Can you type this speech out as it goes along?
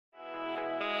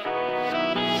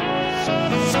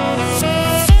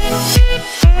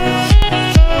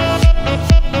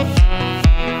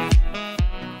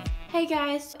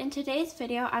guys, in today's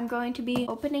video I'm going to be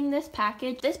opening this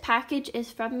package. This package is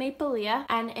from Maplelea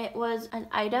and it was an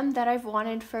item that I've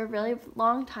wanted for a really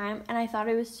long time and I thought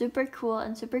it was super cool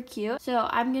and super cute. So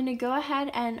I'm gonna go ahead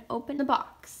and open the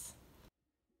box.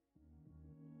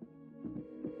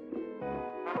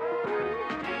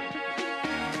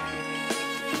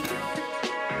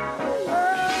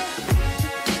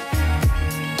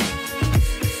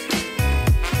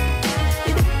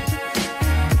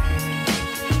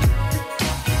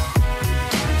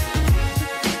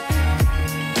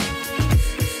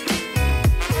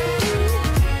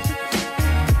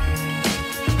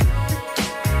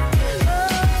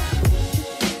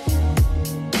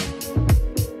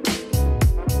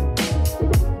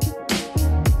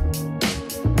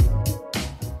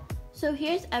 So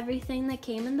here's everything that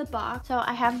came in the box. So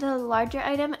I have the larger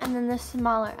item and then the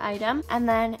smaller item. And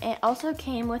then it also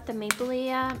came with the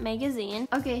Maplelea magazine.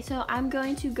 Okay, so I'm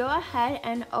going to go ahead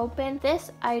and open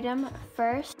this item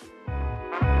first.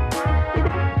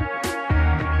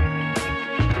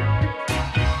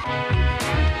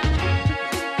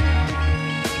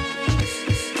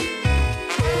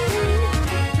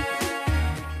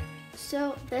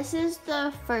 So this is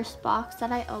the first box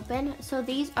that I opened. So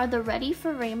these are the Ready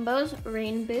for Rainbows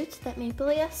rain boots that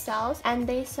Maplelea sells, and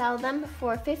they sell them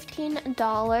for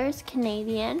 $15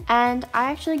 Canadian. And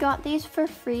I actually got these for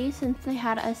free since they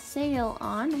had a sale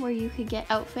on where you could get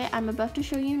outfit I'm about to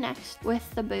show you next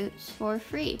with the boots for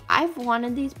free. I've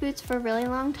wanted these boots for a really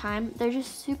long time. They're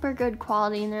just super good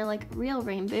quality and they're like real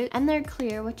rain boots, and they're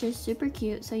clear, which is super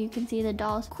cute, so you can see the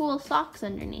doll's cool socks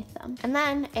underneath them. And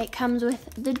then it comes with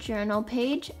the journal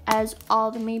page, as all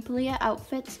the Maplelea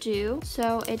outfits do.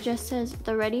 So it just says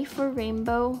the Ready for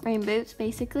Rainbow rain boots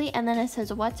basically, and then it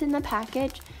says what's in the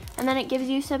package, and then it gives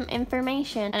you some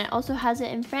information, and it also has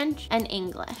it in French and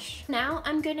English. Now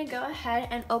I'm gonna go ahead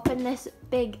and open this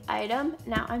big item.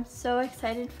 Now I'm so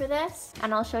excited for this,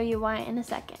 and I'll show you why in a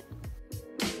second.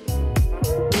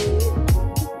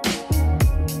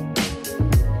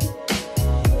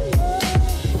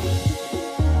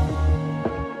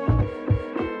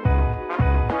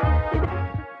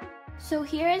 So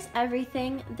here is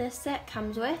everything this set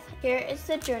comes with. Here is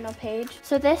the journal page.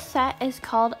 So this set is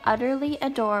called Utterly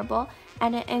Adorable,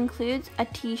 and it includes a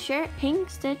t-shirt, pink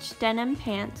stitched denim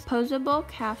pants, posable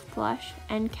calf plush,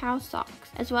 and cow socks,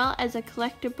 as well as a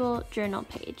collectible journal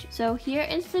page. So here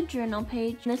is the journal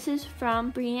page. This is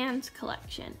from Brienne's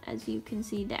collection, as you can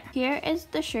see there. Here is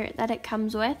the shirt that it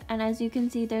comes with, and as you can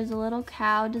see there's a little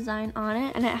cow design on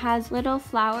it, and it has little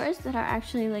flowers that are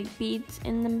actually like beads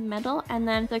in the middle, and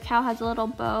then the cow has a little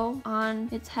bow on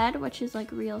its head, which is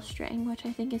like real string, which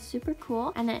I think is super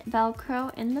cool, and it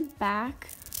velcro in the back.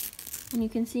 And you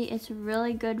can see it's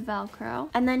really good Velcro.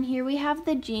 And then here we have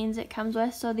the jeans it comes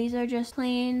with. So these are just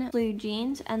plain blue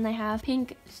jeans, and they have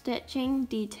pink stitching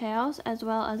details as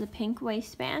well as a pink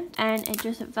waistband. And it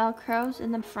just Velcros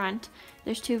in the front.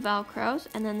 There's two Velcros,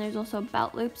 and then there's also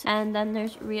belt loops, and then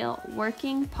there's real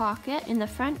working pocket in the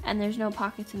front, and there's no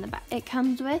pockets in the back. It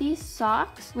comes with these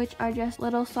socks, which are just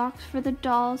little socks for the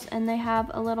dolls, and they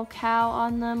have a little cow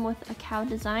on them with a cow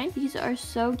design. These are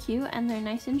so cute, and they're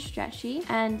nice and stretchy,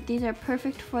 and these are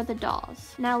perfect for the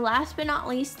dolls. Now last but not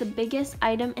least, the biggest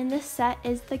item in this set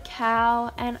is the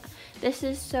cow, and this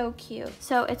is so cute.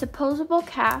 So it's a posable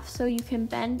calf, so you can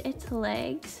bend its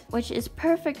legs, which is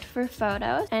perfect for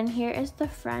photos. And here is the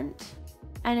front,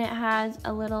 and it has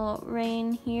a little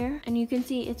rein here, and you can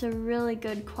see it's a really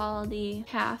good quality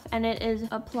calf, and it is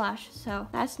a plush, so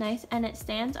that's nice. And it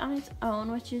stands on its own,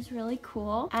 which is really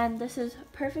cool, and this is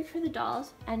perfect for the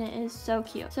dolls, and it is so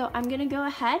cute. So I'm gonna go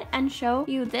ahead and show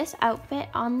you this outfit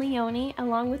on Leonie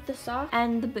along with the sock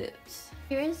and the boots.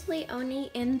 Here is Leonie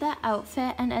in the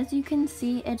outfit, and as you can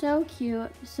see it's so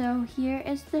cute. So here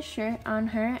is the shirt on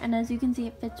her, and as you can see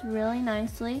it fits really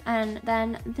nicely. And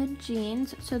then the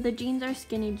jeans, so the jeans are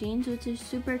skinny jeans, which is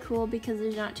super cool because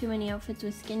there's not too many outfits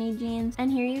with skinny jeans.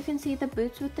 And here you can see the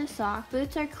boots with the sock.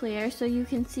 Boots are clear, so you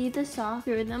can see the sock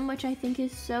through them, which I think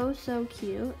is so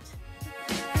cute.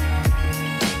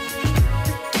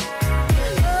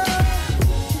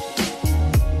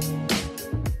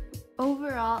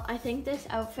 Overall, I think this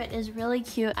outfit is really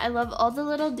cute. I love all the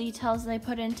little details they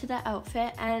put into the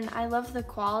outfit, and I love the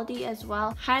quality as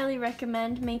well. Highly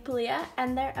recommend Maplelea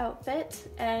and their outfits,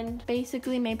 and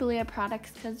basically Maplelea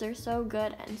products because they're so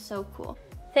good and so cool.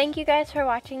 Thank you guys for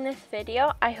watching this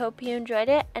video. I hope you enjoyed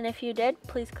it, and if you did,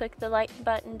 please click the like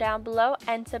button down below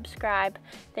and subscribe.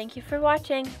 Thank you for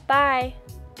watching. Bye!